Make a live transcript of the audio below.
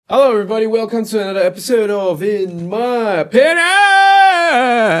Hello, everybody. Welcome to another episode of In My Opinion.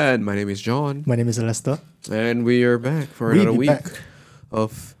 My name is John, My name is Lester. and we are back for another week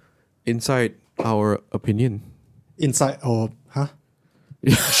of Inside Our Opinion. Inside or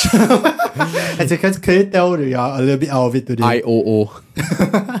As you can tell, we are a little bit out of it today. IOO.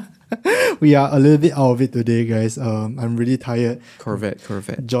 We are a little bit out of it today, guys. I'm really tired. Corvette.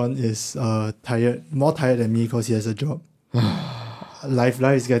 John is more tired than me because he has a job. Life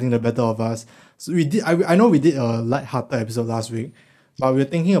is getting the better of us. So we did. I know we did a light-hearted episode last week, but we were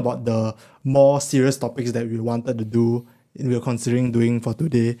thinking about the more serious topics that we wanted to do and we were considering doing for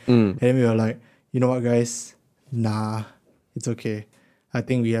today. And then we were like, you know what, guys? Nah, it's okay. I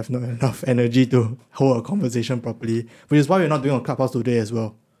think we have not enough energy to hold a conversation properly, which is why we're not doing a Clubhouse today as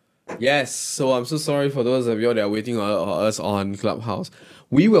well. Yes, so I'm so sorry for those of you that are waiting on us on Clubhouse.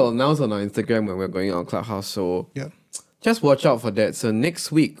 We will announce on our Instagram when we're going on Clubhouse, so Yeah. just watch out for that. So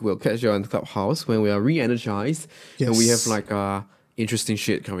next week, we'll catch you on Clubhouse when we are re-energized. And we have Yes. interesting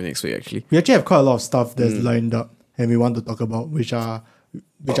shit coming next week, actually. We actually have quite a lot of stuff that's lined up and we want to talk about, which are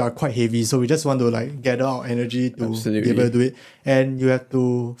quite heavy. So we just want to gather our energy to Absolutely. be able to do it. And you have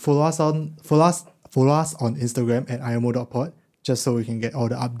to follow us on Instagram at imo.pod, just so we can get all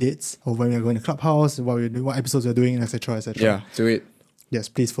the updates of when we're going to Clubhouse, what we're doing, what episodes we're doing, etc. etc. Yeah, do it. Yes,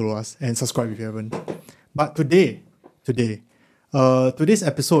 please follow us and subscribe if you haven't. But today's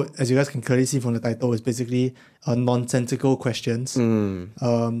episode, as you guys can clearly see from the title, is basically nonsensical questions.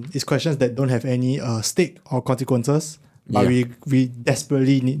 It's questions that don't have any stake or consequences, but we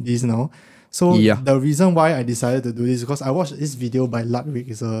desperately need these now. So the reason why I decided to do this is because I watched this video by Ludwig,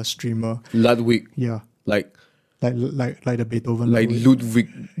 is a streamer. Ludwig. Yeah, Like the Beethoven. Ludwig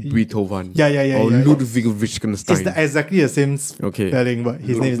Beethoven. Yeah. Or yeah. Ludwig Wittgenstein. It's exactly the same spelling, but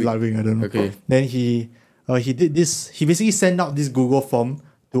his name is Ludwig. I don't know. Okay. Then he did this. He basically sent out this Google form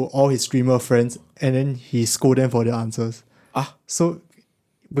to all his streamer friends, and then he scored them for their answers. So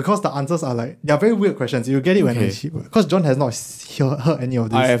because the answers are they are very weird questions. You get it when because John has not heard any of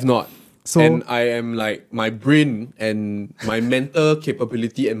this. I have not. So and I am my brain and my mental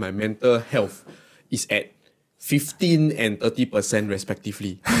capability and my mental health is at 15 and 30%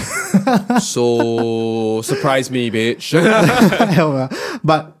 respectively. So surprise me, bitch.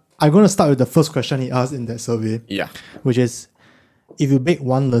 but I'm going to start with the first question he asked in that survey. Yeah. Which is, if you bake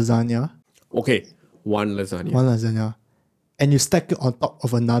one lasagna, Okay. One lasagna. and you stack it on top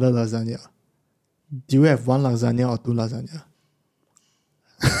of another lasagna, do you have one lasagna or two lasagna?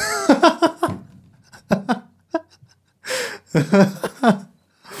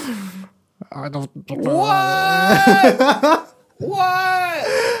 I don't. What?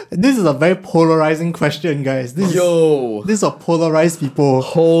 This is a very polarizing question, guys. This is a polarized people.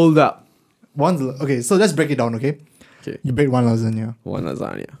 Hold up. Okay, so let's break it down, okay? Okay. You bake one lasagna. One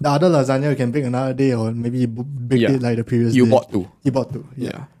lasagna. The other lasagna you can bake another day, or maybe you bake it like the previous You day. bought two. You bought two. Yeah.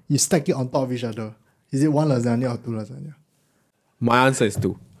 Yeah. You stack it on top of each other. Is it one lasagna or two lasagna? My answer is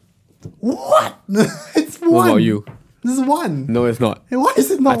two. What? It's one. What about you? This is one. No, it's not. Hey, why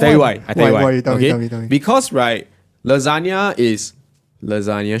is it not I tell you one? why. I tell you why. Tell me. Because lasagna is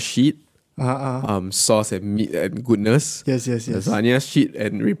lasagna sheet, Uh-uh. sauce and meat and goodness. Yes. Lasagna sheet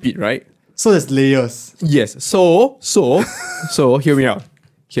and repeat, right? So there's layers. Yes. So hear me out.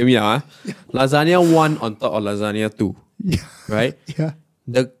 Lasagna 1 on top of lasagna 2, Yeah. right? Yeah.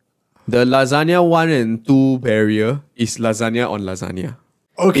 The lasagna 1 and 2 barrier is lasagna on lasagna.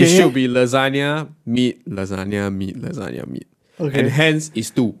 Okay. It should be lasagna, meat, lasagna, meat, lasagna, meat. Okay. And hence is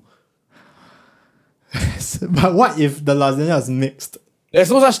 2. But what if the lasagna is mixed? There's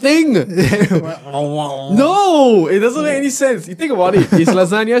no such thing. No, it doesn't make any sense. You think about it. It's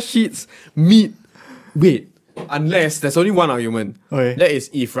lasagna sheets, meat. Wait, unless there's only one argument. Okay. That is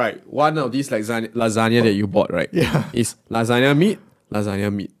if, right, one of these lasagna that you bought, right? Yeah. Is lasagna meat,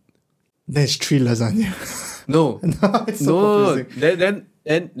 lasagna meat. There's three lasagna. No. No, it's so confusing.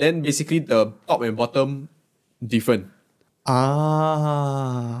 Then basically the top and bottom different.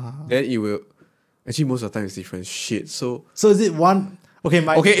 Then it will actually most of the time it's different. Shit. So is it one? Okay,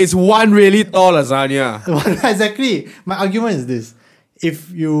 it's one really tall lasagna. Exactly. My argument is this: if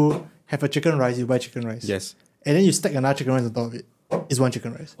you have a chicken rice, you buy chicken rice. Yes. And then you stack another chicken rice on top of it. It's one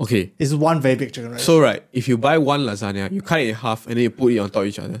chicken rice. Okay. It's one very big chicken rice. So right, if you buy one lasagna, you cut it in half and then you put it on top of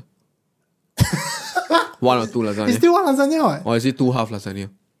each other. One or two lasagna. It's still one lasagna, what? Or is it two half lasagna?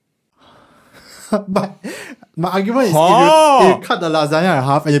 But my argument is if you cut the lasagna in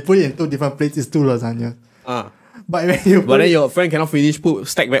half and you put it in two different plates, it's two lasagnas. But when you But then your friend cannot finish, put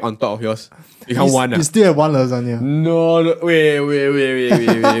stack back on top of yours. Become one. you still have one lasagna. No, wait.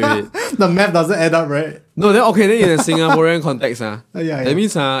 The math doesn't add up, right? No, then okay, then in a Singaporean context, Yeah. that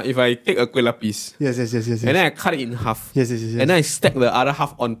means if I take a kueh lapis Yes. and then I cut it in half, Yes. and then I stack the other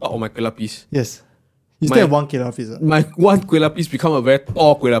half on top of my kueh lapis, Yes. You My- still have one kilo piece. my one kueh lapis become a very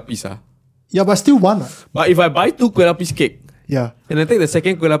tall kueh lapis. Yeah, but still one. But if I buy two kueh lapis cake Yeah. and I take the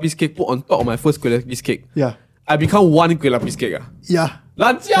second kueh lapis cake, put on top of my first kueh lapis cake, Yeah. I become one kueh lapis cake. Yeah.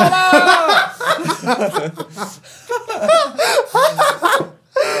 烂掉啦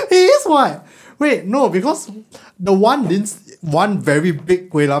He is what? Wait, no, because the one very big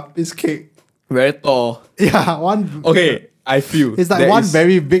kueh lapis cake. Very tall. Yeah, one. Okay, I feel It's like there one is-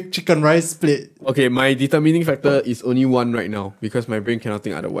 very big chicken rice plate. Okay, my determining factor is only one right now because my brain cannot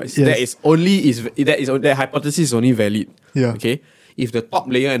think otherwise. Yes. That hypothesis is only valid. Yeah. Okay, if the top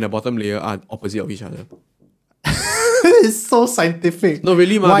layer and the bottom layer are opposite of each other. It's so scientific. No,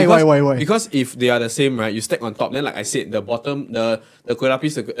 really, Why? because, Because if they are the same, right, you stack on top. Then, like I said, the bottom, the kueh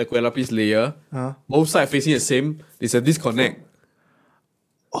lapis layer, both sides facing the same. There's a disconnect.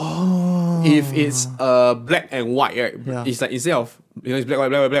 Oh. If it's black and white, right? Yeah. It's like instead of it's black,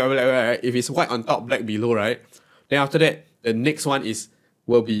 white, right? If it's white on top, black below, right? Then after that, the next one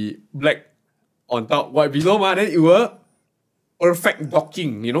will be black on top, white below, then it will perfect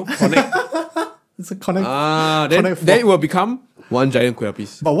docking, connect. It's a connect. Then connect it will become one giant kueh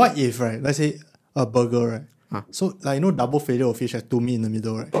lapis. But what if, right? Let's say a burger, right? So like double fillet of fish has two meat in the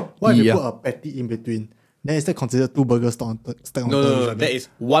middle, right? What if you Yeah. put a patty in between? Then is that considered two burgers stacked on top of each No. other? That is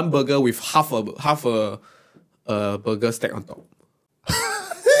one burger with half a burger stack on top.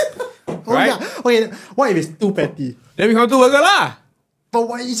 Oh, right? yeah. Okay, what if it's two patty? Then become two burger lah. But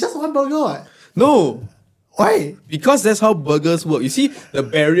why? It's just one burger, what? No, Why? because that's how burgers work. You see, the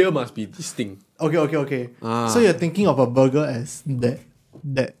barrier must be distinct. Okay. So you're thinking of a burger as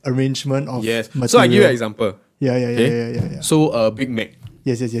that arrangement of Yes. material. So I give you an example. Yeah. Okay? So a Big Mac.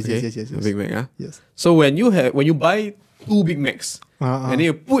 Yes. A Big Mac. Yes. So when you buy two Big Macs and then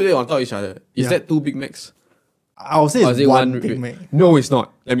you put it on top of each other, is Yeah. that two Big Macs? I would say Or it's is it one Big Mac. No, it's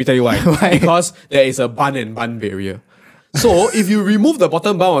not. Let me tell you why. Why? Because there is a bun and bun barrier. So if you remove the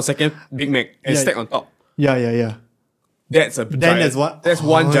bottom bun of second Big Mac and Yeah. stack on top, Yeah. that's a Then giant, there's what? That's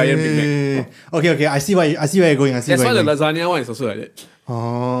one giant Big Mac. Okay. I see where you're going. That's why the lasagna one is also like that.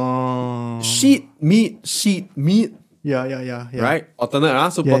 Oh. Sheet meat, Yeah. right?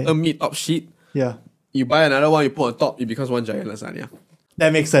 Alternate, so Yeah, bottom meat, top sheet. Yeah. You buy another one, you put on top, it becomes one giant lasagna.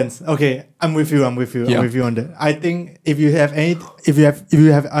 That makes sense. Okay, I'm with you. Yeah. I'm with you on that. I think if you have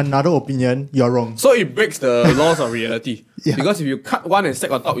another opinion, you're wrong. So it breaks the laws of reality. Yeah. Because if you cut one and stack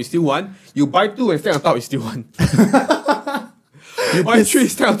on top, it's still one. You buy two and stack on top, it's still one. You buy three,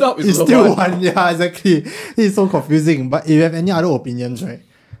 stack on top, It's also still one. Yeah, exactly. It's so confusing. But if you have any other opinions, right?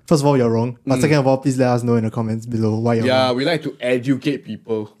 First of all, you're wrong. But second of all, please let us know in the comments below why you're Yeah, wrong. we like to educate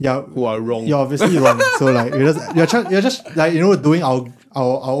people Yeah, who are wrong. you're obviously wrong. So like you're just like doing our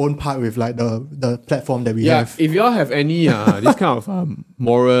own part with like the platform that we Yeah, have. if y'all have any this kind of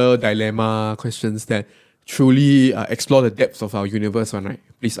moral dilemma questions that truly explore the depths of our universe, right?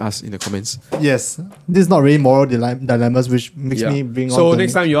 Please ask in the comments. Yes, this is not really moral dilemmas, which makes me bring on. So the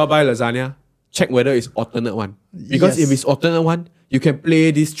next time you all buy lasagna, check whether it's alternate one. Because Yes. if it's alternate one, you can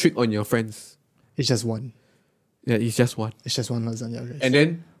play this trick on your friends. it's just one. Yeah, it's just one. It's just one lasagna. Guys. And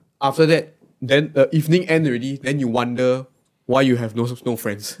then after that, then the evening end already. Then you wonder why you have no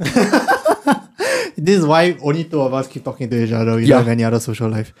friends. This is why only two of us keep talking to each other. We Yeah. don't have any other social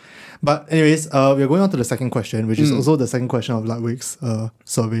life. But anyways, we're going on to the second question, which is also the second question of Ludwig's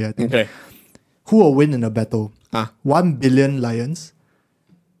survey, I think. Okay. Who will win in a battle? Ah. 1 billion lions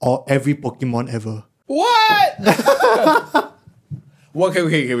or every Pokemon ever? What?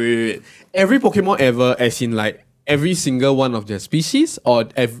 Okay, wait. Every Pokemon ever, as in like every single one of their species, or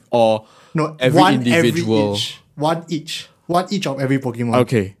No, every one individual. One each of every Pokemon.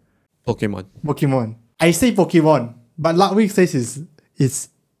 Okay, Pokemon. Pokemon. I say Pokemon, but Ludwig says is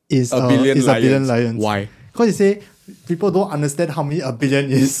A billion is lions. a billion lions. Why? Because he say people don't understand how many a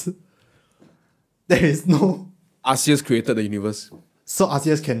billion is. There is no. Arceus created the universe. So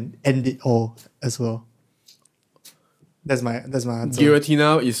Arceus can end it all as well. That's my answer.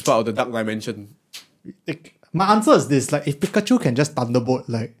 Giratina is part of the Dark Dimension. My answer is this: like if Pikachu can just thunderbolt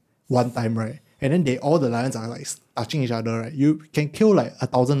like one time, right, and then all the lions are like touching each other, right, you can kill like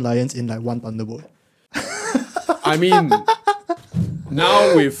 1,000 lions in like one thunderbolt. I mean,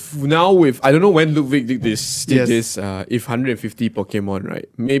 now with I don't know when Ludwig did this. Yes. If 150 Pokemon, right?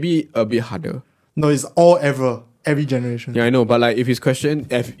 Maybe a bit harder. No, it's all ever. every generation. Yeah, I know, but like if his question,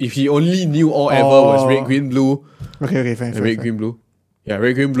 if he only knew all ever was red, green, blue, Okay, fine. red, green, blue. Yeah,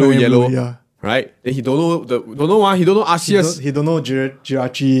 red, green, blue, Red, yellow. blue, yeah. Right? Then he don't know he don't know Arceus, He don't know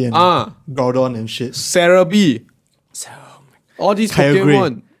Jirachi and Groudon and shit. Cerebi, all these Kyogre.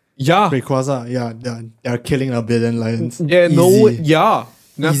 Pokemon. Yeah. Rayquaza, yeah, they're killing a billion lions. Yeah, Easy.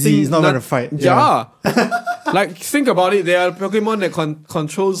 nothing. Easy, he's not gonna fight. Yeah. Like, think about it. There are Pokemon that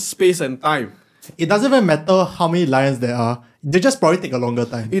controls space and time. It doesn't even matter how many lions there are. They just probably take a longer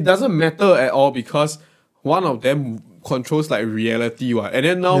time. It doesn't matter at all because one of them controls like reality, what? And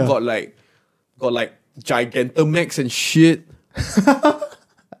then now Yeah. got like Gigantamax and shit.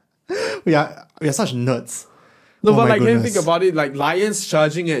 We are such nerds. No, Oh but my like, then goodness. think about it. Like, lions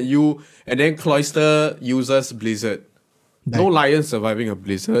charging at you, and then Cloyster uses Blizzard. No lion surviving a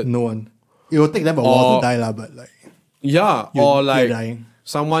Blizzard. No one. It will take them a while Or- to die, lah. But like, Yeah, you're or like dying.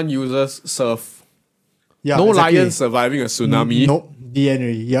 someone uses Surf. Yeah, No exactly. lion surviving a tsunami. Nope. The end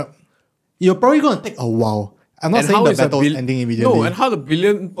already. Yep. You're probably gonna take a while. I'm not And saying how the is a battle's ending immediately. No, and how the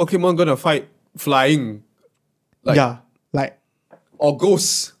billion Pokemon gonna fight flying? Like, yeah, like or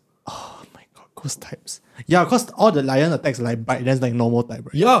ghosts? oh my god, ghost types. Yeah, because all the lion attacks are like bite. That's like normal type,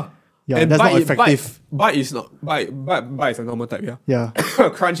 right? Yeah. Yeah, and that's not bite, effective. Bite is not bite is a normal type, yeah. Yeah.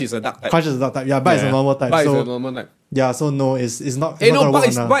 Crunch is a dark type. Crunch is that type. Yeah, bite is Yeah. a normal type. Bite is So a normal type. yeah, so no, it's not. It's Hey, not no, gonna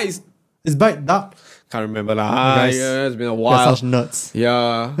work bite is It's bite dark. can't remember lah. Guys, Yeah, it's been a They're while. such nuts.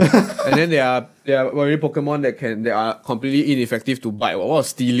 Yeah. And then there are already Pokemon that are completely ineffective to bite. What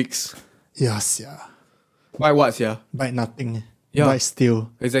was Steelix? Yes, yeah. Bite what, yeah? Bite nothing. Yeah. Bite still.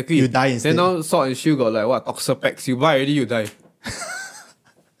 Exactly. You die instead. Then now Sword and Shield got like what? Toxapex. You bite already, you die.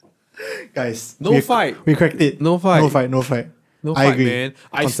 Guys. No we- fight. We cracked it. No fight. No fight. No fight. No I fight, agree. man.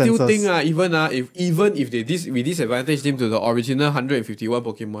 I still Consensus. think even if they we disadvantaged him to the original 151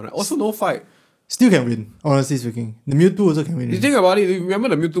 Pokemon, right? Also no fight. Still can win, honestly speaking. The Mewtwo also can win. You think about it, you remember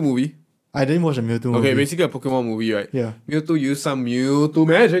the Mewtwo movie? I didn't watch the Mewtwo movie. Okay, basically a Pokemon movie, right? Yeah. Mewtwo used some Mewtwo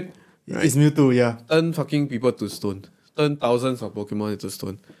magic. It's Mewtwo, yeah. Turn fucking people to stone. Turn thousands of Pokemon into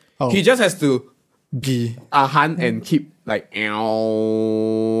stone. Oh. He just has to B. hunt and keep like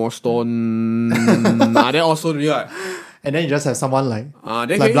stone. Then all stone already, right? And then you just have someone like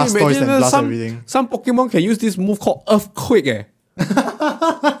Then like can you Blastoise imagine and blast some, everything. some Pokemon can use this move called Earthquake, eh?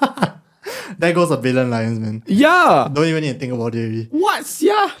 There goes a billion lions, man. Yeah. Don't even need to think about it already. What?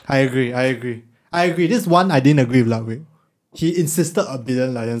 Yeah. I agree. This one I didn't agree with Ludwig. He insisted a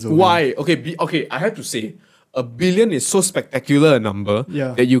billion lions over. Why? Okay, I have to say, a billion is so spectacular a number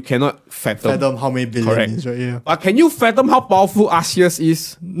Yeah. that you cannot fathom. Fathom how many billion Correct. is, right? Yeah. But can you fathom how powerful Arceus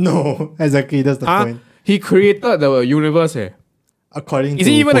is? No, exactly. That's the Huh? point. He created the universe. Eh? According Is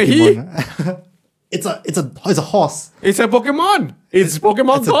to he even a he? Pokemon. It's a horse. It's a Pokemon. It's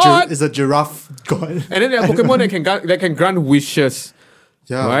Pokemon It's God. it's a giraffe god. And then there are Pokemon that can grant wishes.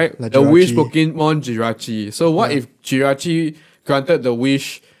 Yeah. Right? like The wish Jirachi. Pokemon Jirachi. So what if Jirachi granted the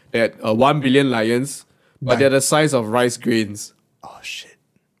wish that 1 billion lions, but Die. they're the size of rice grains? Oh shit.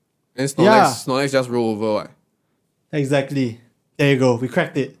 And Snorlax, Yeah. Snorlax just roll over. What? Exactly. There you go. We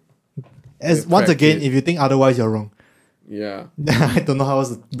cracked it. As We once cracked again, it. if you think otherwise, you're wrong. Yeah. I don't know how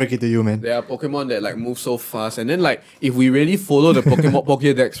else to break it to you, man. There are Pokemon that like move so fast, and then like if we really follow the Pokemon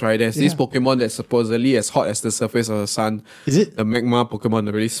Pokédex, right? There's this Yeah. Pokemon that's supposedly as hot as the surface of the sun. Is it? The magma Pokemon,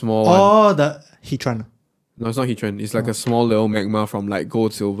 the really small one. Oh, the Heatran. No, it's not Heatran. It's like a small little magma from like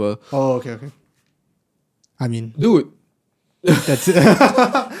gold, silver. Oh, okay. I mean, Dude, that's it.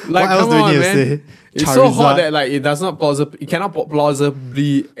 like what else come do we on, need man. to say? It's so hot Charizard. that like it cannot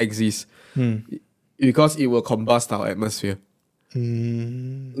plausibly exist because it will combust our atmosphere.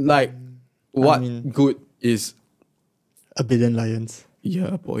 Like, what mean- good is A billion lions.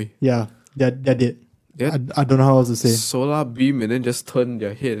 yeah, boy? Yeah, they're dead. Yeah. I don't know how else to say. Solar beam and then just turn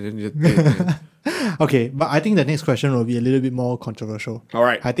their head and then just dead, man. Okay, but I think the next question will be a little bit more controversial. All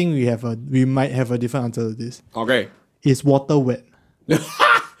right. I think we might have a different answer to this. Okay. Is water wet?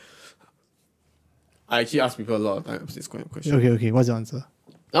 I actually ask people a lot of times this kind of question. Okay. What's your answer?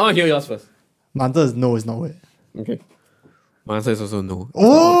 I want to hear yours first. My answer is no, it's not wet. Okay. My answer is also no.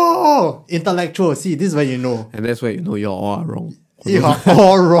 Oh, intellectual. See, this is where you know. And that's where you know you're all wrong. You are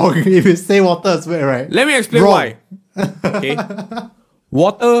all wrong if you say water is wet, right? Let me explain Wrong. why. Okay.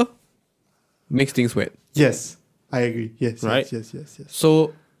 Water makes things wet. Yes, I agree. Yes, Right? yes.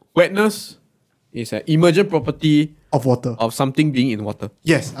 So wetness is an emergent property Of water. of something being in water.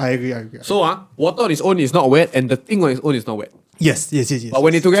 Yes, I agree. So water on its own is not wet and the thing on its own is not wet. Yes. But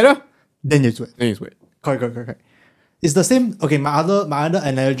when they're together, Then it's wet. then it's wet. Correct. It's the same. Okay, my other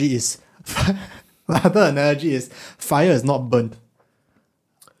analogy is fire is not burnt,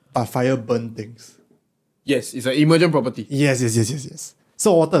 but fire burn things. Yes, it's an emergent property. Yes.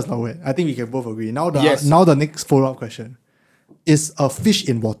 So water is not wet. I think we can both agree. Now Yes. the next follow-up question. Is a fish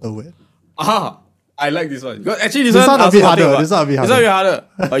in water wet? I like this one. Because actually, This one a bit harder. This one a bit harder.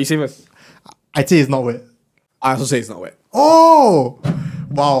 But you say first. I'd say it's not wet. I also say it's not wet. Oh!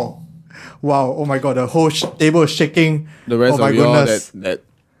 Wow. Oh my god, the whole table is shaking. The rest oh my of y'all goodness. that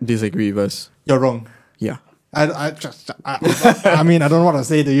disagree with us. You're wrong. Yeah. I mean, I don't know what to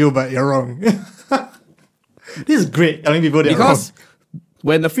say to you, but you're wrong. This is great, telling people they're Because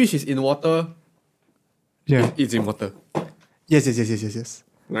when the fish is in water, wrong. Yeah. it's in water. Yes.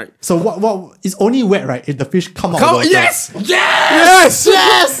 Right? So what it's only wet, right? If the fish come out of the water.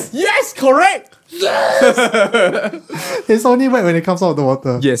 Yes! Correct! It's only wet when it comes out of the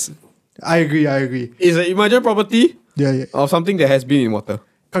water. Yes. I agree. It's an emergent property Yeah. of something that has been in water.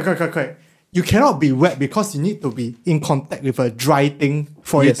 Correct. You cannot be wet because you need to be in contact with a dry thing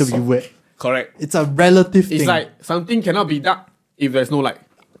for Yes. it to be wet. Correct. It's a relative It's thing. like something cannot be dark if there's no light.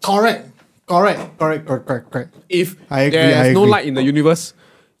 Correct. If I agree, there's no light in the universe,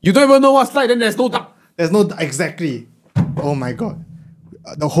 you don't even know what's light, then there's no dark. There's no exactly. Oh my god.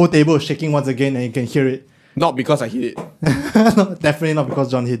 The whole table is shaking once again and you can hear it. Not because I hit it. No, definitely not because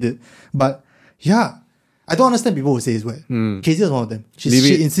John hit it. But yeah. I don't understand people who say it's wet. Casey is one of them. Leave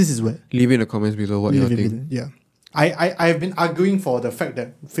She it- insists it's wet. Leave it in the comments below what you think. Yeah. I've been arguing for the fact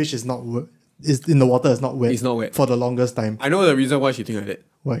that fish is not wet. Is in the water is not wet. It's not wet. For the longest time. I know the reason why she think like that.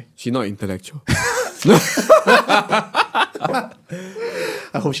 Why? She's not intellectual.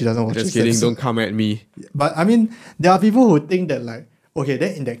 I hope she doesn't watch Just this kidding. episode. Don't come at me. But I mean, there are people who think that like, okay,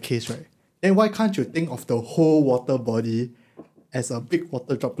 then in that case, right? Then why can't you think of the whole water body as a big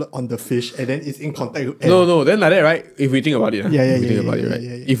water droplet on the fish and then it's in contact with air? No. Then like that, right? If we think about it, Yeah, if we yeah, think yeah, about it, yeah, right?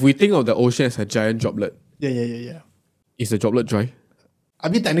 yeah, yeah. If we think of the ocean as a giant droplet, Yeah. is the droplet dry? I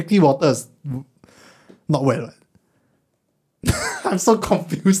mean, technically, water is not wet. Right? I'm so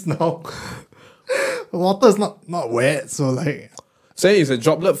confused now. Water is not wet, so like, Say it's a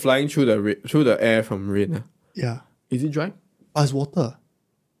droplet flying through the air from rain. yeah. Is it dry? But it's water.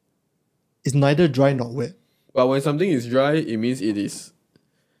 It's neither dry nor wet. But when something is dry, it means it is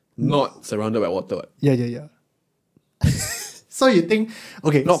not surrounded by water. What? Yeah. So you think,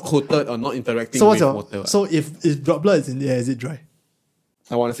 okay, Not coated or not interacting so what's with your, water. What? so if droplet is in the air, is it dry?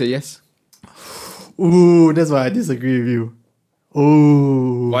 I want to say yes. Ooh, that's why I disagree with you.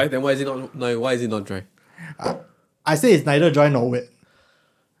 Ooh. Why? Then why is it not? No, why is it not dry? I say it's neither dry nor wet.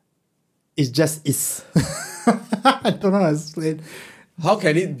 It just is. I don't know how to explain. How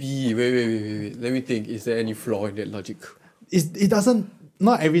can it be? Wait. Let me think. Is there any flaw in that logic? It doesn't,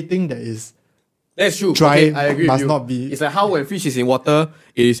 not everything that is That's true. Dry Okay, I agree with must you. not be- It's like how when fish is in water,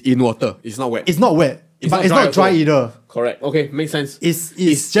 it is in water. It's not wet. It's not wet, It's but not it's dry not dry also. either. Correct. Okay, makes sense.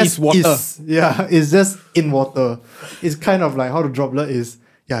 It's just water. Yeah, it's just in water. It's kind of like how the droplet is.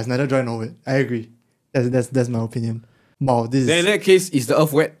 Yeah, it's neither dry nor wet. I agree. That's my opinion. Wow, this Then in is that case, is the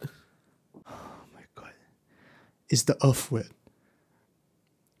earth wet? God. Is the earth wet?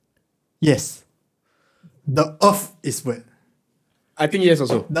 Yes. The earth is wet. I think yes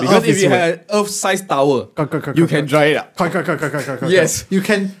also. The Because earth if is you wet. had an earth-sized tower, Correct. you can dry it up. Correct. Yes. You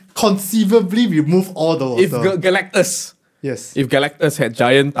can conceivably remove all the water. If Galactus, yes. if Galactus had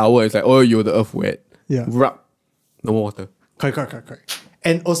giant tower, it's like, oh, you're the earth wet. Yeah. Rub. No more water. Correct.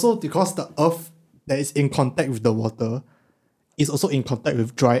 And also because the earth that is in contact with the water is also in contact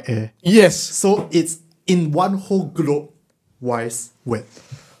with dry air. Yes. So it's in one whole globe wise wet.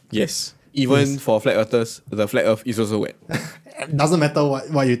 Yes. Even for flat earthers, the flat earth is also wet. It doesn't matter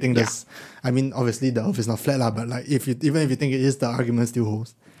what you think this. I mean, obviously the earth is not flat, lah, but like even if you think it is, the argument still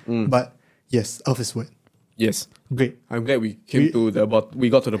holds. But yes, earth is wet. Yes. Great. I'm glad we came to the we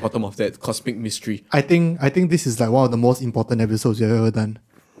got to the bottom of that cosmic mystery. I think this is like one of the most important episodes we've ever done.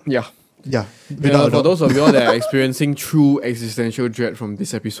 Yeah. Yeah. For those of y'all that are experiencing true existential dread from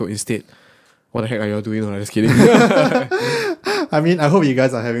this episode instead, what the heck are y'all doing? No, I'm just kidding. I mean, I hope you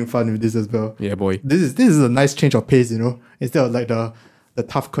guys are having fun with this as well. Yeah, boy. This is a nice change of pace, you know, instead of like the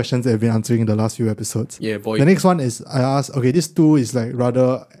tough questions that we've been answering in the last few episodes. Yeah, boy. The next one is I asked, okay, this two is like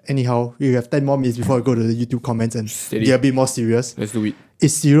rather anyhow. You have 10 more minutes before we go to the YouTube comments and Steady. they're a bit more serious. Let's do it.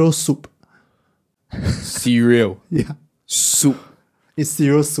 Is cereal soup? Cereal. Yeah. Soup. Is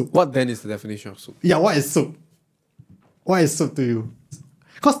cereal soup? What then is the definition of soup? Yeah, what is soup? What is soup to you?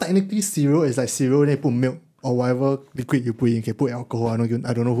 Because technically cereal is like cereal, then you put milk or whatever liquid you put in. You can put alcohol. I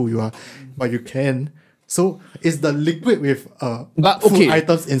don't know who you are, but you can. So it's the liquid with But, food okay.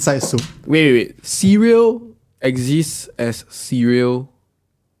 items inside soup. Wait. Cereal exists as cereal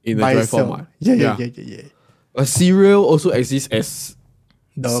in the By dry itself. form. What? Yeah. A cereal also exists as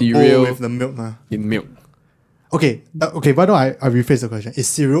The cereal bowl with the milk. in milk. Okay, okay. Why don't I rephrase the question? Is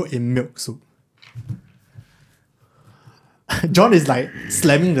cereal in milk soup? John is like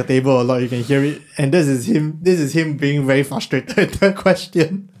slamming the table a lot. You can hear it, and this is him. This is him being very frustrated at the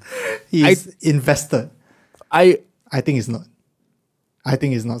question. He's invested. I think it's not. I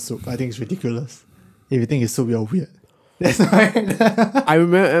think it's not soup. I think it's ridiculous. If you think it's soup, you're weird. That's why. I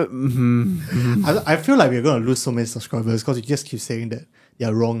remember. I feel like we're gonna lose so many subscribers because you just keep saying that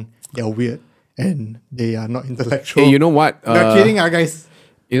they're wrong, they're weird, and they are not intellectual. Hey, you know what? We're kidding, guys.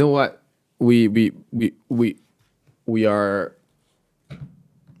 You know what? We are.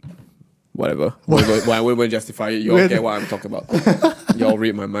 Whatever. We won't justify it. You all get what I'm talking about. You all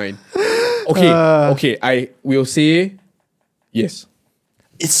read my mind. Okay. I will say yes.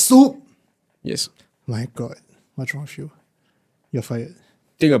 It's soup. Yes. My God, what's wrong with you? You're fired.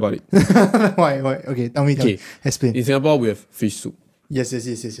 Think about it. Why? Okay, tell me. Okay. Explain. In Singapore, we have fish soup. Yes.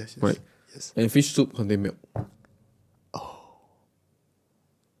 Right. Yes. And fish soup contain milk.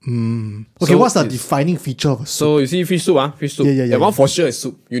 Okay, So what's the it's- defining feature of a soup? So you see fish soup, Fish soup. Yeah. That one for sure is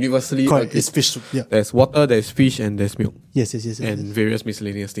soup. Universally Correct, agreed. it's fish soup. Yeah. There's water, there's fish, and there's milk. Yes. And various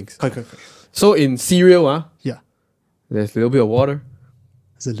miscellaneous things. Correct. So in cereal, Yeah. there's a little bit of water,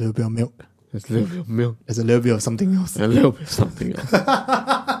 There's a little bit of milk. there's a little bit of milk, There's a little bit of something else. and a little bit of something else.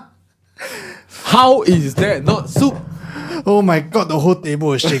 How is that not soup? Oh my God, the whole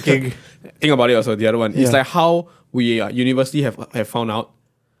table is shaking. Think about it also, the other one. It's Yeah. like how we universally have found out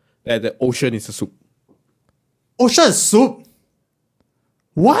that the ocean is a soup. Ocean is soup?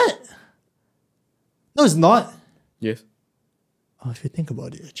 What? No, it's not. Yes. Oh, if you think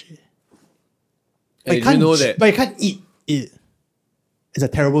about it, actually. And did you know that But you can't eat it. It's a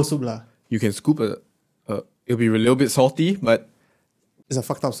terrible soup, lah. you can scoop it'll be a little bit salty, but It's a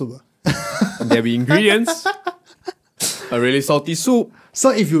fucked up soup. there'll be ingredients. A really salty soup. So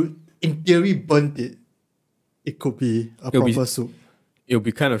if you, in theory, burnt it, it could be a It'll be- proper soup. It'll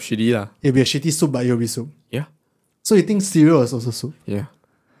be kind of shitty lah. It'll be a shitty soup, but it'll be soup. Yeah. So you think cereal is also soup? Yeah.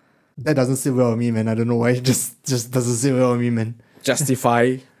 That doesn't sit well with me, man. I don't know why. It just doesn't sit well with me, man.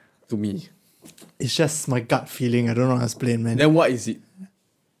 Justify to me. It's just my gut feeling. I don't know how to explain, man. Then what is it?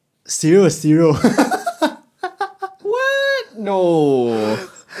 Cereal is cereal. What? No.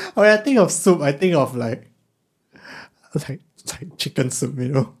 When I think of soup, I think of like chicken soup, you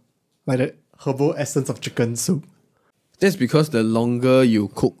know? Like the herbal essence of chicken soup. That's because the longer you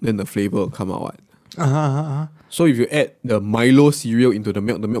cook, then the flavor will come out. What? So if you add the Milo cereal into the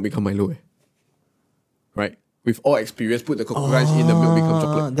milk become Milo. Right? We've all experienced, put the Cocoa Crunch in, the milk become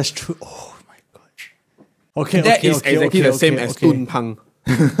chocolate. That's true. Oh my gosh. Okay, That is exactly the same as Tun Pang.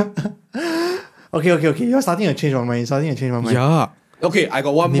 Okay. You're starting to change my mind. Yeah. Okay, I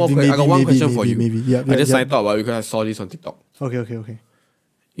got one more Maybe, question. I got one maybe, question maybe, for you. maybe. Yeah, I just yeah. signed up about it because I saw this on TikTok. Okay.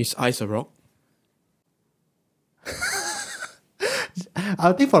 Is ice a rock?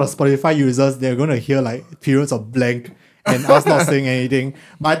 I think for the Spotify users, they're going to hear like periods of blank and us not saying anything.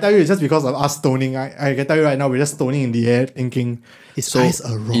 But I tell you, it's just because of us stoning. I can tell you right now, we're just stoning in the air thinking, is ice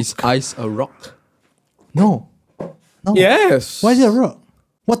a rock? Is ice a rock? No. Yes. Why is it a rock?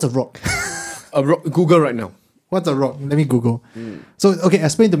 What's a rock? A rock? Google right now. What's a rock? Let me Google. So, okay,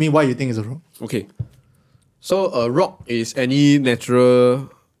 explain to me why you think it's a rock. Okay. So a rock is any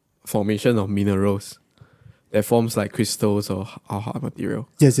natural formation of minerals that forms like crystals or hard material.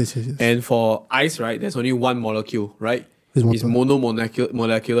 Yes. And for ice, right, there's only one molecule, right? It's water. It's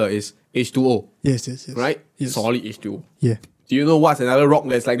monomolecular, is H2O, Yes. right? Yes. Solid H2O. Yeah. Do you know what's another rock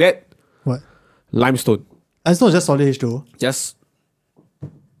that's like that? What? Limestone. It's not just solid H2O. Just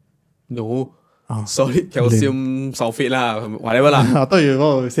no. Solid calcium sulfate lah, whatever lah. I thought you were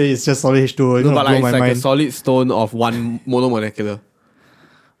going to say it's just solid H2O. It's No, going but to blow like, my it's like mind. a solid stone of one monomolecular.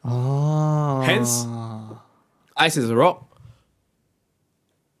 Hence, ice is a rock,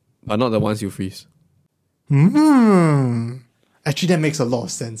 but not the ones you freeze. Actually, that makes a lot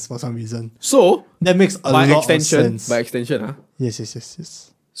of sense for some reason. So, That makes a by lot extension, of sense.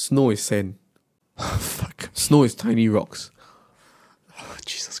 Yes. snow is sand. Fuck. Snow is tiny rocks. Oh,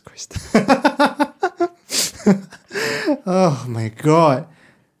 Jesus Christ. Oh my God.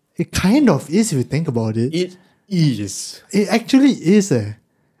 It kind of is if you think about it. It is. It actually is.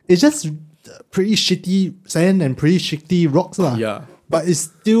 It's just pretty shitty sand and pretty shitty rocks lah. Yeah. But it's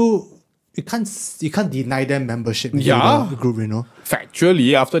still you can't deny them membership into Yeah. the group, you know.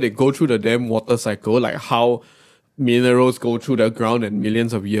 Factually, after they go through the damn water cycle, like how minerals go through the ground and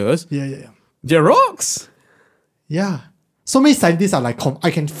millions of years, Yeah. they're rocks. Yeah. So many scientists are like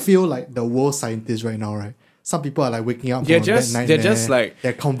I can feel like the world scientists right now, right? Some people are like waking up They're from a bad just- they're nightmare. just like-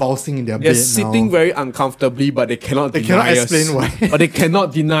 they're convulsing in their They're bed sitting now. very uncomfortably, but they cannot They deny cannot us. explain why. But they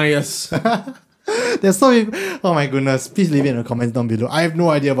cannot deny us. There's so many. Oh my goodness! Please leave it in the comments down below. I have no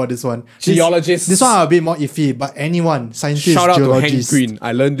idea about this one. Geologists. This one are a bit more iffy, but anyone, scientists, Shout out to Hank geologists. Green.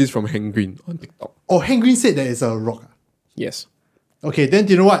 I learned this from Hank Green on TikTok. Oh, Hank Green said that it's a rock. Yes. Okay, then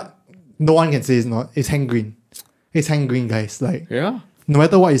you know what? No one can say it's not. It's Hank Green. It's Hank Green, guys. Like, Yeah. no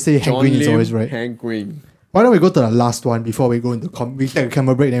matter what you say, Hank John Green is Lim, always right. Hank Green. Why don't we go to the last one before we go into we take a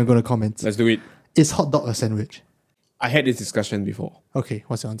camera break, then we go to comments. Let's do it. Is hot dog a sandwich? I had this discussion before. Okay,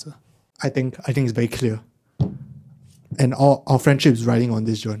 what's your answer? I think it's very clear. And our friendship is riding on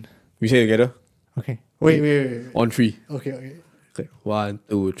this, John. We say it together. Okay. Wait. On 3. Okay. Okay. 1,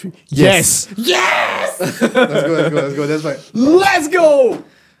 2, 3. Yes! Yes! Let's go. That's right. Let's go!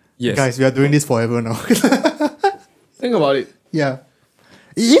 Yes. Guys, we are doing this forever now. Think about it. Yeah.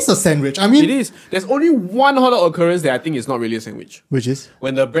 It is a sandwich. I mean, It is. There's only one hot dog occurrence that I think is not really a sandwich. which is?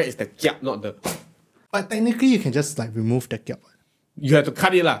 When the bread is the kiap, not the... But technically, you can just like remove the cap. You have to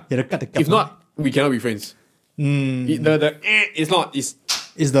cut it lah. You have to cut the cap. If not, we cannot be friends. It's not. It's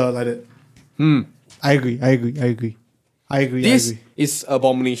Is the like that. I agree. this is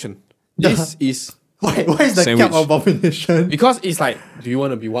abomination. This is Why is the Sandwich. cap abomination? because it's like, do you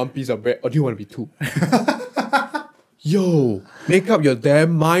want to be one piece of bread or do you want to be two? Yo, make up your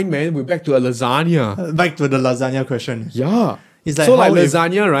damn mind, man. We're back to a lasagna. Back to the lasagna question. Yeah. It's like so how like if-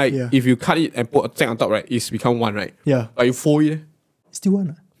 lasagna, right? Yeah. If you cut it and put a tag on top, right, it's become one, right? Yeah. But you fold it, Still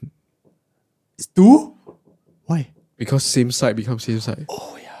one. It's two? Why? because same side becomes same side.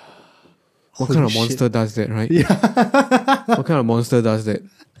 Oh yeah. What Holy kind of shit. monster does that, right? Yeah. What kind of monster does that?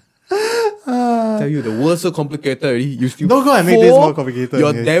 Tell you the world's so complicated already. You still Don't go and make this fold more complicated,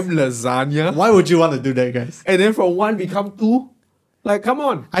 Your guys. damn lasagna, Why would you want to do that, guys? and then from one become two. Like, come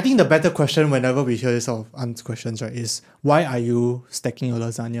on. I think the better question whenever we hear this sort of answer questions, right, is why are you stacking your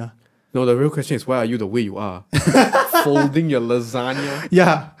lasagna? No, the real question is why are you the way you are? Folding your lasagna.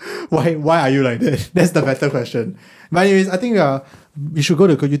 Yeah. Why are you like that? That's the better question. But anyways, I think we should go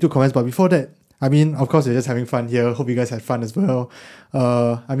to YouTube comments. But before that, I mean, of course, we're just having fun here. Hope you guys had fun as well.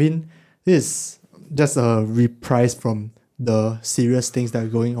 I mean, this is just a reprise from the serious things that are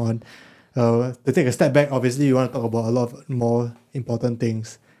going on. To take a step back, obviously, we want to talk about a lot of more important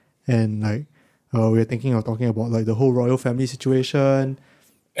things. And like, we're thinking of talking about like the whole royal family situation.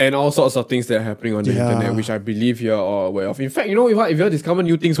 And all sorts of things that are happening on the Yeah. internet, which I believe you're all aware of. In fact, you know, if you discover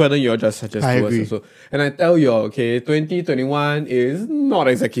new things, why don't you just suggest I to agree. us also? And I tell you, okay, 2021 is not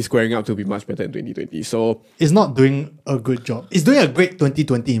exactly squaring up to be much better than 2020. So, It's not doing a good job. It's doing a great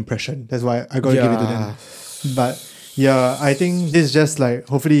 2020 impression. That's why I gotta give it to them. But yeah, I think this is just like,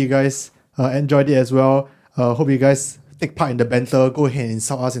 hopefully you guys enjoyed it as well. Hope you guys take part in the banter. Go ahead and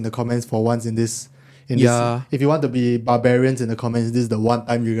insult us in the comments for once in this. Yeah. If you want to be barbarians in the comments, this is the one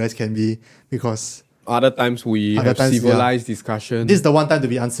time you guys can be, because other times we Other have times, civilized discussion. this is the one time to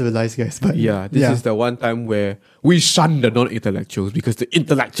be uncivilized, guys. But This is the one time where we shun the non-intellectuals because the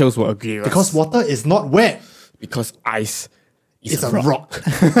intellectuals will agree with because us. water is not wet. Because ice is It's a rock.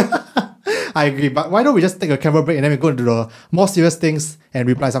 I agree. But why don't we just take a camera break and then we go into the more serious things and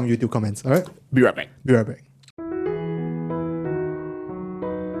reply some YouTube comments. Alright? Be right back. Be right back.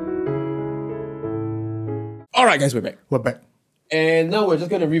 Alright, guys, we're back. We're back. And now we're just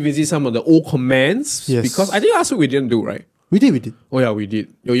going to revisit some of the old comments. Yes. Because I think last week we didn't do, right? We did. Oh, yeah, we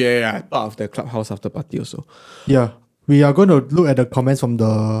did. Oh, yeah. Part of the Clubhouse after party also. Yeah. We are going to look at the comments from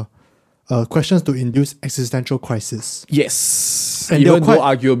the questions to induce existential crisis. Yes. And Even they're though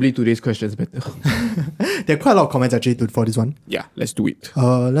arguably today's question is better. There are quite a lot of comments actually for this one. Yeah, let's do it.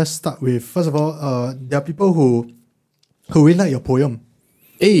 Let's start with, first of all, there are people who really like your poem.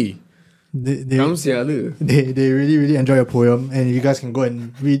 Hey, They come here. they really enjoy your poem, and you guys can go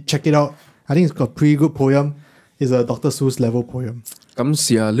and check it out. I think it's got a pretty good poem. It's a Dr. Seuss level poem. Come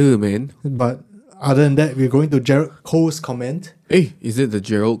here, man. But other than that, we're going to Jared Cole's comment. Hey, is it the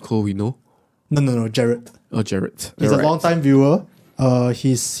Gerald Cole we know? No, Jared. Or Jared? He's a long-time viewer.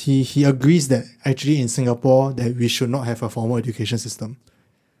 He agrees that actually in Singapore that we should not have a formal education system,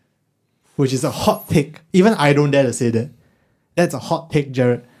 which is a hot take. Even I don't dare to say that. That's a hot take,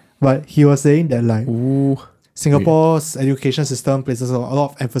 Jared. But he was saying that like Ooh. Singapore's education system places a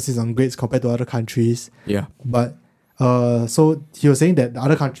lot of emphasis on grades compared to other countries. Yeah. But so he was saying that the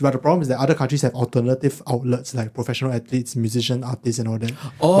other country, but the problem is that other countries have alternative outlets like professional athletes, musicians, artists, and all that.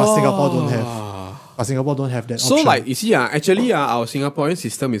 But Singapore don't have. But Singapore don't have that So option. like, you see, actually our Singaporean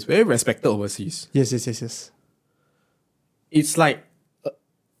system is very respected overseas. Yes. It's like,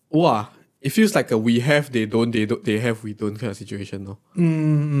 wow, it feels like a we have, they don't, they have, we don't kind of situation, no?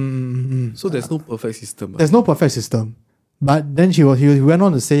 So there's no perfect system. There's no perfect system. But then he went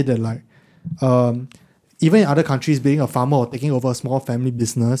on to say that like, even in other countries, being a farmer or taking over a small family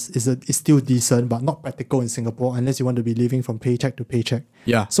business is still decent, but not practical in Singapore unless you want to be living from paycheck to paycheck.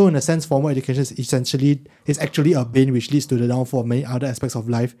 Yeah. So in a sense, formal education is actually a bane which leads to the downfall of many other aspects of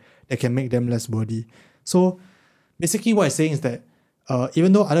life that can make them less worthy. So basically what it's saying is that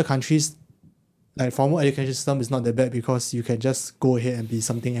even though other countries, like formal education system is not that bad because you can just go ahead and be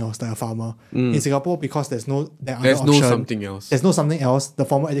something else like a farmer. In Singapore, because there's no something else. There's no something else. The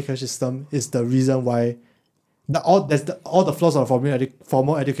formal education system is the reason why all the flaws of the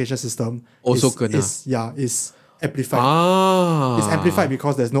formal education system Also is amplified. It's amplified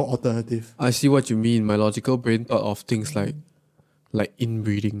because there's no alternative. I see what you mean. My logical brain thought of things like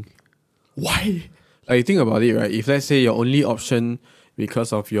inbreeding. Why? Like, think about it, right? If let's say your only option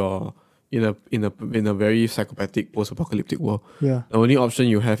because of your in a very psychopathic post-apocalyptic world, Yeah. the only option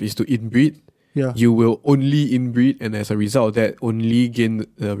you have is to inbreed. Yeah. You will only inbreed, and as a result of that, only gain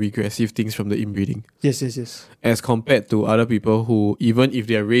the regressive things from the inbreeding. Yes. As compared to other people who, even if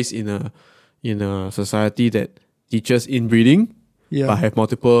they are raised in a society that teaches inbreeding, Yeah. but have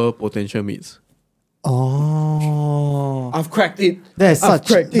multiple potential mates. Oh. I've cracked it. That's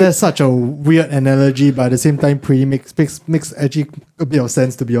such a weird analogy, but at the same time pretty makes actually a bit of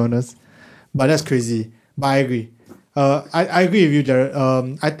sense, to be honest. But that's crazy. But I agree. I agree with you, Jared.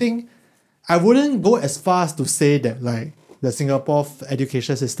 I think I wouldn't go as far as to say that like the Singapore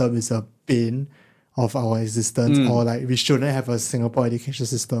education system is a bane of our existence, or like we shouldn't have a Singapore education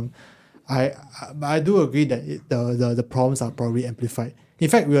system. I do agree that the problems are probably amplified. In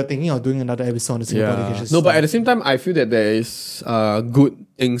fact, we were thinking of doing another episode on the Singapore education system. No, but at the same time, I feel that there is good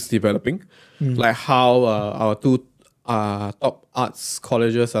things developing, like how our two top arts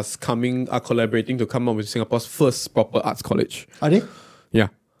colleges are collaborating to come up with Singapore's first proper arts college. Are they? Yeah.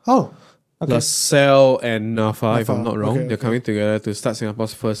 Oh, okay. LaSalle and NAFA, if I'm not wrong, okay, they're coming together to start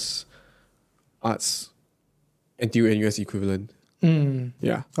Singapore's first arts NTU NUS equivalent.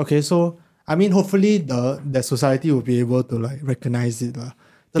 Yeah. Okay, so I mean, hopefully the society will be able to like recognize it. The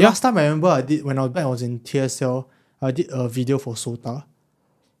Yeah. last time I remember when I was in TSL, I did a video for SOTA,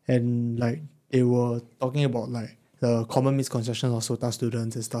 and like they were talking about like the common misconceptions of SOTA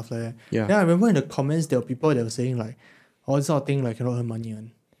students and stuff like that. Yeah. Then I remember in the comments there were people that were saying like, all this sort of thing like cannot earn money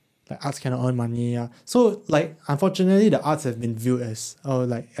on. Like arts cannot earn money. Yeah. So like unfortunately the arts have been viewed as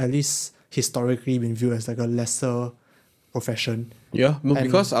like at least historically been viewed as like a lesser profession. Yeah, no, And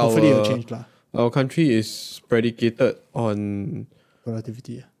because hopefully it'll change lah. our country is predicated on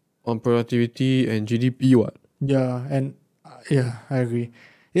Productivity. productivity and GDP. What? Yeah, and yeah, I agree.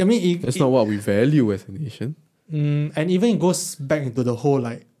 I mean, That's not what we value as a nation. and even it goes back into the whole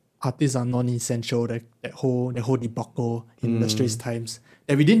like artists are non-essential, that whole debacle in the Straits Times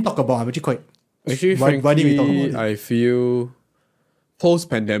that we didn't talk about. I'm actually quite Actually, why did we talk frankly, about it? I feel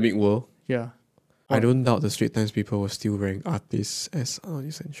post-pandemic world, Yeah, I don't doubt the Straits Times people will still rank artists as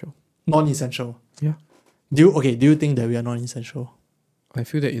non-essential. non-essential. Yeah. Do you think that we are non-essential? I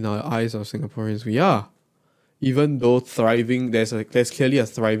feel that in our eyes of Singaporeans, we are. Even though thriving, there's clearly a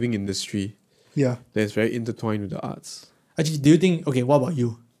thriving industry Yeah. that's very intertwined with the arts. Actually, do you think? Okay, what about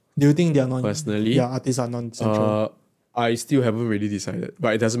you? Do you think they are non? Personally, yeah, artists are non-essential. I still haven't really decided,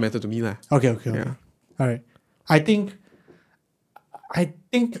 but it doesn't matter to me lah. Okay. Yeah. All right. I think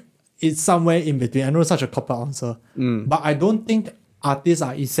it's somewhere in between. I know it's such a cop-out answer, but I don't think artists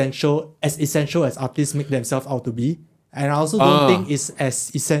are essential as artists make themselves out to be. And I also don't think it's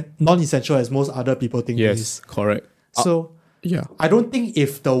as non-essential as most other people think it Yes, is. correct. So Yeah. I don't think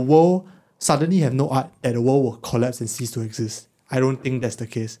if the world suddenly have no art, that the world will collapse and cease to exist. I don't think that's the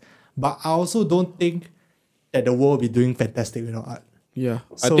case. But I also don't think that the world will be doing fantastic without art. Yeah.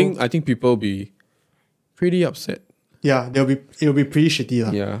 So- I think people will be pretty upset. Yeah, it'll be pretty shitty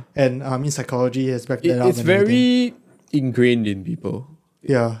lah. Yeah. And I mean psychology has backed that up. It's and everything. very ingrained in people.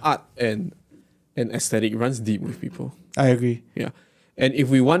 Yeah, Art and aesthetic runs deep with people. I agree. Yeah. And if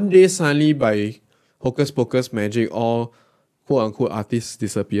we one day suddenly by hocus pocus magic all quote unquote artists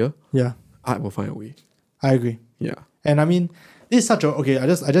disappear, Yeah, art will find a way. I agree. Yeah. And I mean, this is such a I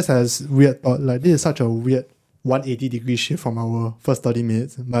just had this weird thought. Like this is such a weird 180-degree shift from our first 30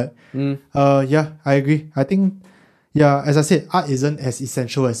 minutes. But yeah, I agree. I think as I said, art isn't as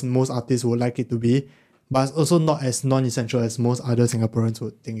essential as most artists would like it to be, but it's also not as non-essential as most other Singaporeans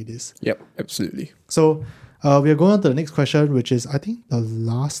would think it is. Yep, absolutely. So we are going on to the next question, which is I think the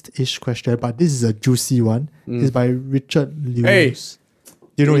last-ish question, but this is a juicy one. It's by Richard Lewis. Hey.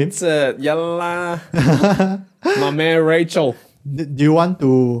 Do you know him? It's yalla. My man Rachel. Do you want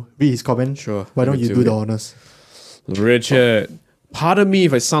to read his comment? Sure, Why don't let me you do do the it. honors? Richard, pardon me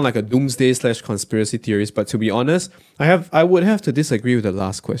if I sound like a doomsday / conspiracy theorist, but to be honest, I would have to disagree with the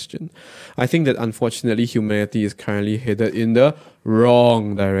last question. I think that unfortunately humanity is currently headed in the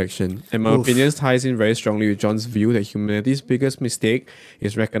wrong direction. And my opinion ties in very strongly with John's view that humanity's biggest mistake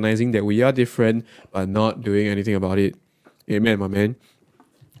is recognizing that we are different but not doing anything about it. Amen, my man.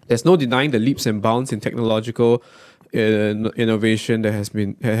 There's no denying the leaps and bounds in technological innovation that has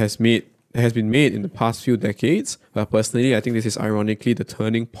been made in the past few decades. But personally, I think this is ironically the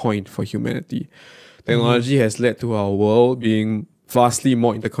turning point for humanity. Technology has led to our world being vastly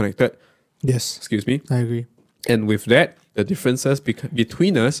more interconnected. Yes, Excuse me. I agree. And with that, the differences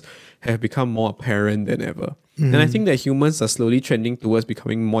between us have become more apparent than ever. And I think that humans are slowly trending towards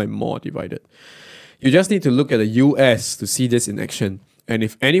becoming more and more divided. You just need to look at the US to see this in action. And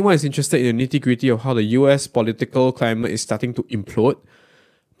if anyone is interested in the nitty-gritty of how the US political climate is starting to implode,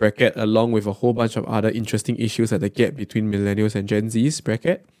 bracket, along with a whole bunch of other interesting issues at the gap between millennials and Gen Zs,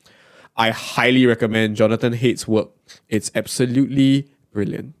 bracket, I highly recommend Jonathan Haidt's work. It's absolutely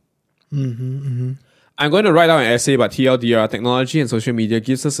brilliant. I'm going to write out an essay about TLDR. Technology and social media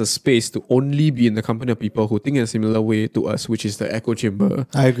gives us a space to only be in the company of people who think in a similar way to us, which is the echo chamber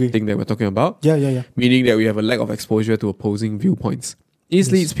I agree. thing that we're talking about. Yeah. Meaning that we have a lack of exposure to opposing viewpoints. This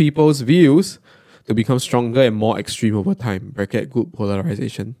leads people's views to become stronger and more extreme over time, bracket good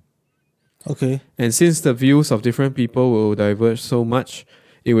polarization. Okay. And since the views of different people will diverge so much,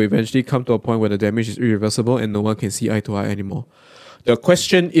 it will eventually come to a point where the damage is irreversible and no one can see eye to eye anymore. The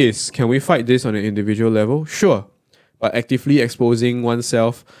question is, can we fight this on an individual level? Sure. But actively exposing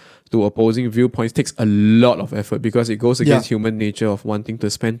oneself to opposing viewpoints takes a lot of effort because it goes against human nature of wanting to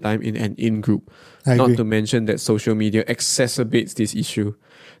spend time in an in-group. I Not agree. to mention that social media exacerbates this issue.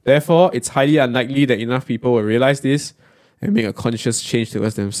 Therefore, it's highly unlikely that enough people will realize this and make a conscious change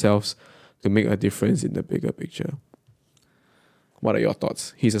towards themselves to make a difference in the bigger picture. What are your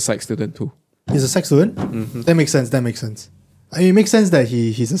thoughts? He's a psych student too. He's a sex student? That makes sense. I mean, it makes sense that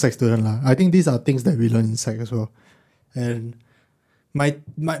he's a sex student. I think these are things that we learn in psych as well. And my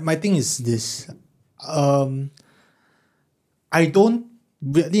thing is this. I don't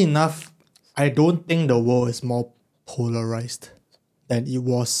think the world is more polarized than it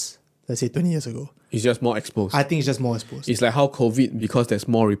was, let's say, 20 years ago. It's just more exposed. I think it's just more exposed. It's like how COVID, because there's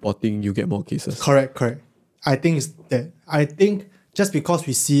more reporting, you get more cases. Correct. I think just because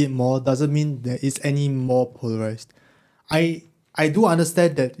we see it more doesn't mean that it's any more polarized. I do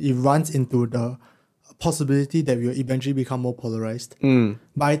understand that it runs into the possibility that we will eventually become more polarized.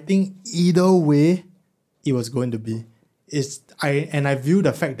 But I think either way, it was going to be. I view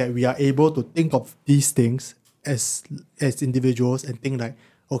the fact that we are able to think of these things as individuals and think like,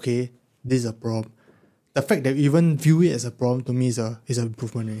 okay, this is a problem. The fact that we even view it as a problem to me is an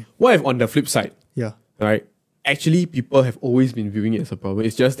improvement. Really. What if on the flip side, Yeah. right? Actually, people have always been viewing it as a problem.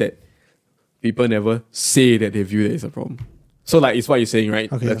 It's just that people never say that they view it as a problem. So like it's what you're saying,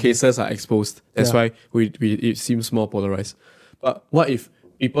 right? Okay, The okay. cases are exposed. That's Yeah. why it seems more polarized. But what if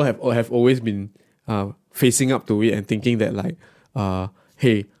people have always been facing up to it and thinking that like,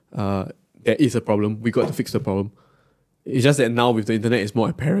 hey, there is a problem. We got to fix the problem. It's just that now with the internet, it's more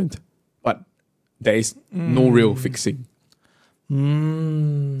apparent. But there is no real fixing.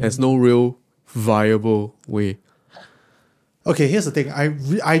 There's no real viable way. Okay, here's the thing.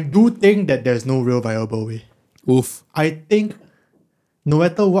 I do think that there's no real viable way. Oof. I think no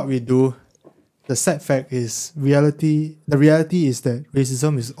matter what we do, the sad fact is the reality is that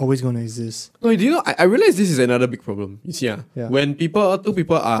racism is always going to exist. No, do you know? I realize this is another big problem. You see, Yeah. when two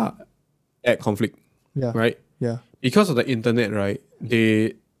people are at conflict, Yeah. right? Yeah. Because of the internet, right?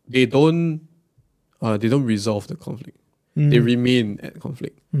 They don't resolve the conflict. They remain at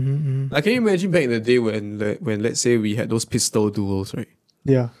conflict. Like, can you imagine back in the day when let's say we had those pistol duels, right?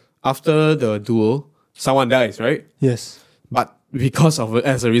 Yeah. After the duel, someone dies, right? Yes. But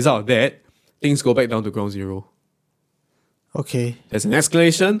as a result of that, things go back down to ground zero. Okay. There's an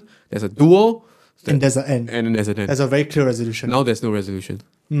escalation, there's a duel, And there's an end. and then there's an end. There's a very clear resolution. Now there's no resolution.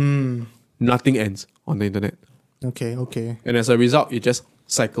 Nothing ends on the internet. Okay. And as a result, it just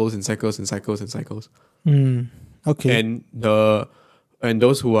cycles and cycles and cycles and cycles. Okay. And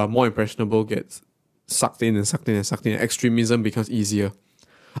those who are more impressionable get sucked in. Extremism becomes easier.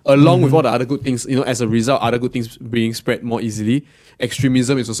 Along with all the other good things, as a result, other good things being spread more easily,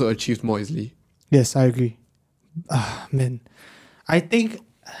 extremism is also achieved more easily. Yes, I agree. Man. I think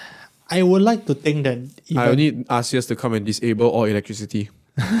I would like to think that I need ASEAN to come and disable all electricity.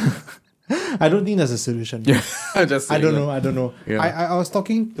 I don't think that's a solution. Yeah, just I saying don't that. know. Yeah. I was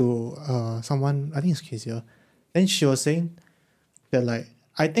talking to someone, I think it's Kezia. Then she was saying that like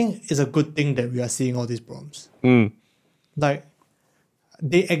I think it's a good thing that we are seeing all these problems. Like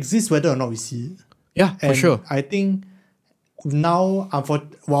they exist whether or not we see it. Yeah, for And sure. I think now,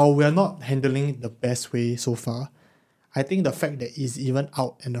 while we are not handling it the best way so far, I think the fact that it's even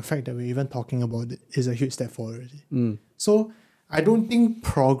out and the fact that we're even talking about it is a huge step forward already. So I don't think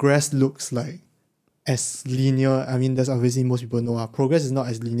progress looks like as linear. I mean, that's obviously most people know. Progress is not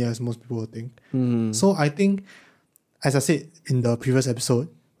as linear as most people think. So I think, as I said in the previous episode,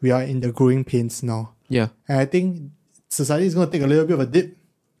 we are in the growing pains now. Yeah. And I think society is going to take a little bit of a dip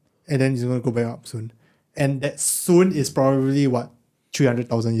and then it's going to go back up soon. And that soon is probably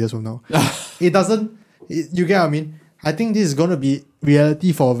 300,000 years from now. You get what I mean? I think this is going to be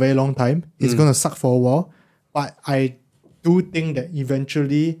reality for a very long time. It's going to suck for a while. But I do think that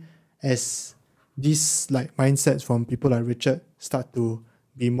eventually, as these like mindsets from people like Richard start to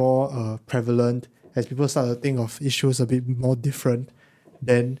be more prevalent, as people start to think of issues a bit more different,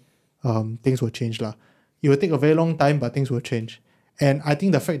 then things will change lah. It will take a very long time, but things will change. And I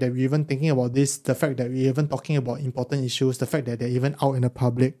think the fact that we're even thinking about this, the fact that we're even talking about important issues, the fact that they're even out in the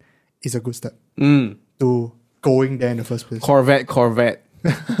public is a good step to going there in the first place. Corvette.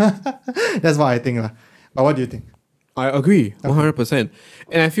 That's what I think lah. But what do you think? I agree, 100%.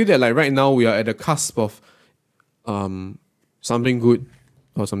 And I feel that like right now we are at the cusp of something good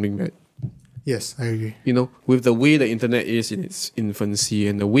or something bad. Yes, I agree. You know, with the way the internet is in its infancy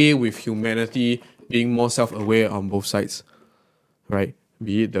and the way with humanity being more self-aware on both sides, right?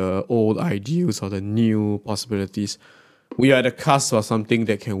 Be it the old ideals or the new possibilities, we are at the cusp of something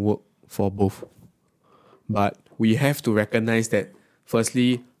that can work for both. But we have to recognize that,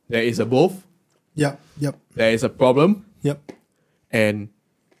 firstly, there is a both, Yep. there is a problem, Yep. and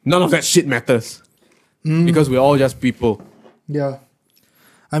none of that shit matters. Because we're all just people. Yeah.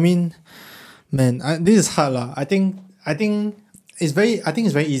 I mean, man, this is hard lah. I think it's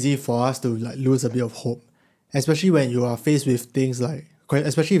very easy for us to like lose a bit of hope, especially when you are faced with things like,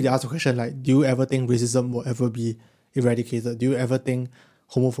 especially if they ask a question like, do you ever think racism will ever be eradicated? Do you ever think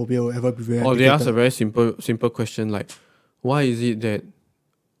homophobia will ever be eradicated? Or they ask a very simple question like, why is it that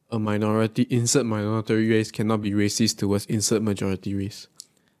a minority, insert minority race cannot be racist towards insert majority race?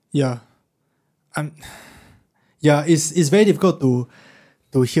 Yeah. It's very difficult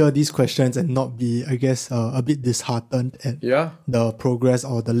to hear these questions and not be, I guess, a bit disheartened at the progress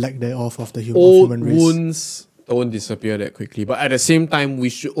or the lack thereof of the human race. Wounds don't disappear that quickly. But at the same time, we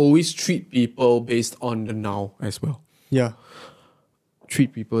should always treat people based on the now as well. Yeah.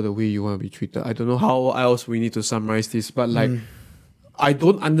 Treat people the way you want to be treated. I don't know how else we need to summarize this, but like, I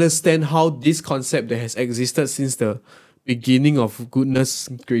don't understand how this concept that has existed since the beginning of goodness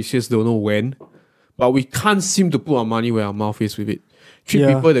gracious don't know when, but we can't seem to put our money where our mouth is with it. Treat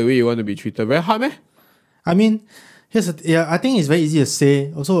people the way you want to be treated. Very hard, man. I mean, I think it's very easy to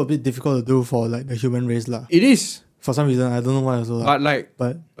say, also a bit difficult to do for like the human race lah. It is. For some reason, I don't know why also. But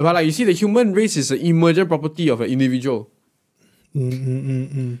like you see, the human race is an emergent property of an individual.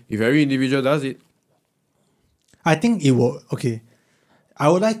 If every individual does it, I think it will. Okay, I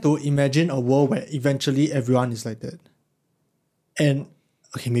would like to imagine a world where eventually everyone is like that. And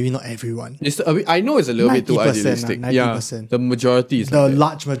okay, maybe not everyone. I know it's a little bit too 90%, idealistic. 90%. The majority is The like that.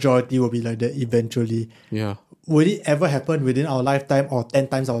 large majority will be like that eventually. Yeah. Would it ever happen within our lifetime or 10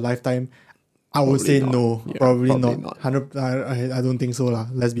 times our lifetime? I would say not. no. Yeah, probably probably not. not. 100. I don't think so lah.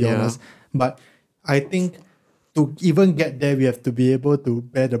 Let's be Yeah. honest. But I think to even get there, we have to be able to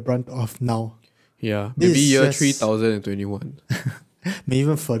bear the brunt of now. Yeah. This Maybe is year just- 3021. Maybe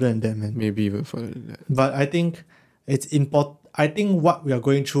even further than that, man. Maybe even further than that. But I think it's important. I think what we are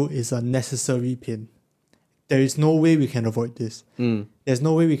going through is a necessary pain. There is no way we can avoid this. There's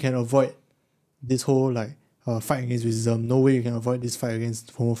no way we can avoid this whole like fight against racism. No way we can avoid this fight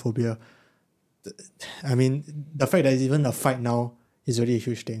against homophobia. I mean, the fact that it's even a fight now is already a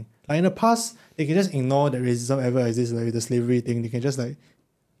huge thing. Like in the past, they can just ignore that racism ever exists, like the slavery thing. They can just like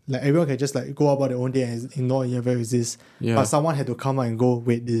everyone can just like go about their own day and ignore it ever exists. Yeah. But someone had to come out and go,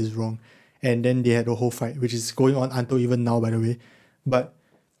 wait, this is wrong. And then they had a whole fight, which is going on until even now, by the way. But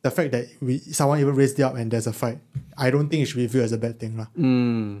the fact that someone even raised it up and there's a fight, I don't think it should be viewed as a bad thing.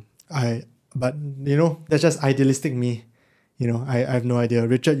 But you know, that's just idealistic me. You know, I have no idea.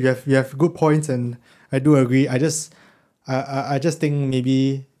 Richard, you have good points and I do agree. I just think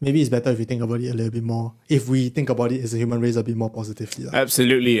maybe it's better if you think about it a little bit more. If we think about it as a human race a bit more positively.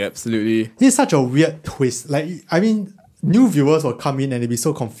 Absolutely. This is such a weird twist. Like, I mean, new viewers will come in and they'll be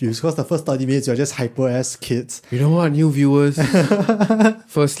so confused because the first 30 minutes you're just hyper-ass kids. You know what, new viewers?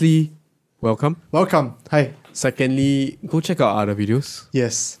 Firstly, welcome. Welcome. Hi. Secondly, go check out other videos.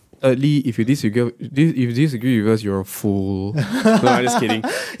 Yes. Thirdly, if you disagree with us, you're a fool. No, I'm just kidding.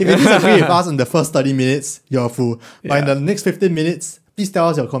 If you disagree with us in the first 30 minutes, you're a fool. But in the next 15 minutes, please tell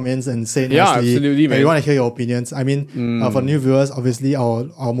us your comments and say it Yeah, nicely. absolutely, And man. we want to hear your opinions. I mean, for new viewers, obviously our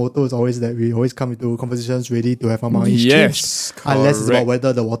motto is always that we always come into conversations ready to have our minds Yes, changed, unless it's about correct.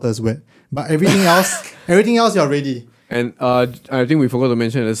 whether the water is wet. But everything else you're ready. And I think we forgot to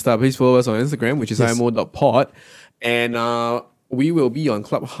mention at the start, please follow us on Instagram, which is Yes. imo.pod. And we will be on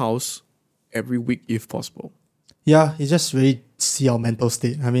Clubhouse every week if possible. Yeah, it's just really see our mental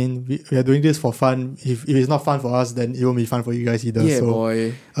state. I mean, we are doing this for fun. If it's not fun for us, then it won't be fun for you guys either. Yeah, so,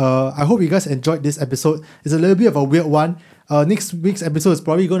 boy. I hope you guys enjoyed this episode. It's a little bit of a weird one. Next week's episode is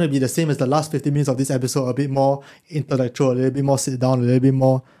probably going to be the same as the last 15 minutes of this episode, a bit more intellectual, a little bit more sit down, a little bit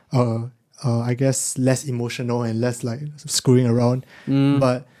more, I guess, less emotional and less like screwing around.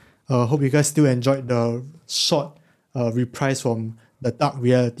 But hope you guys still enjoyed the short reprise from the dark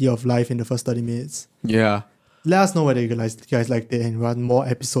reality of life in the first 30 minutes. Yeah. Let us know whether you guys liked it and run more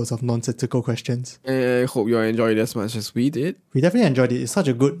episodes of nonsensical questions. And I hope you all enjoyed it as much as we did. We definitely enjoyed it. It's such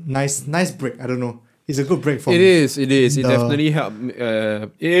a good, nice break. I don't know. It's a good break from It is. It the- definitely helped.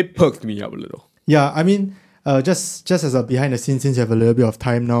 It perked me up a little. Yeah, I mean, just as a behind the scenes, since you have a little bit of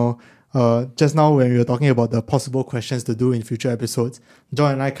time now, just now when we were talking about the possible questions to do in future episodes,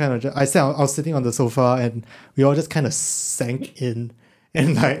 John and I kind of, I was sitting on the sofa and we all just kind of sank in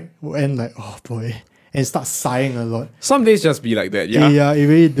and like, oh boy, and start sighing a lot. Some days just be like that, Yeah, yeah? you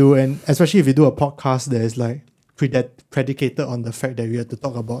really do. And especially if you do a podcast that is like predicated on the fact that we have to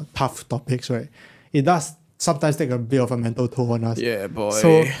talk about tough topics, right? It does sometimes take a bit of a mental toll on us. Yeah, boy.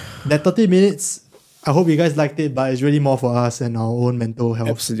 So that 30 minutes, I hope you guys liked it, but it's really more for us and our own mental health.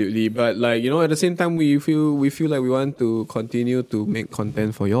 Absolutely, but like at the same time, we feel like we want to continue to make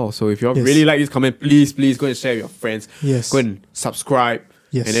content for y'all. So if y'all Yes. really like this comment, please go and share with your friends. Yes. Go and subscribe.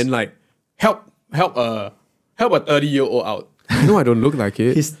 Yes. And then like help a 30-year-old out. I know I don't look like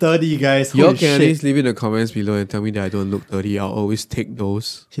it. He's 30, guys. Y'all Holy can at shit. least leave in the comments below and tell me that I don't look 30. I'll always take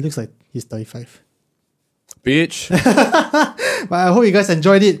those. He looks like he's 35. Bitch. But I hope you guys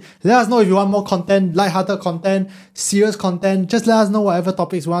enjoyed it. Let us know if you want more content, lighthearted content, serious content. Just let us know whatever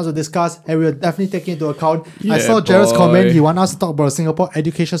topics you want us to discuss, and we'll definitely take it into account. I Yeah, saw Jared's boy. comment. He wants us to talk about the Singapore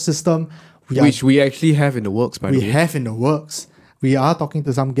education system. Which we actually have in the works, by the we way. have in the works. We are talking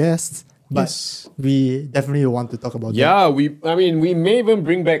to some guests, but Yes. we definitely want to talk about that. Yeah, we may even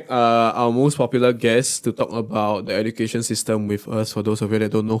bring back our most popular guests to talk about the education system with us. For those of you that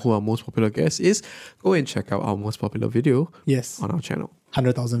don't know who our most popular guest is, go and check out our most popular video Yes. on our channel.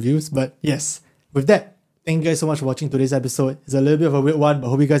 100,000 views. But yes, with that, thank you guys so much for watching today's episode. It's a little bit of a weird one, but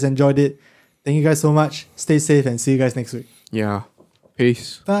hope you guys enjoyed it. Thank you guys so much. Stay safe and see you guys next week. Yeah.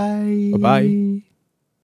 Peace. Bye. Bye-bye.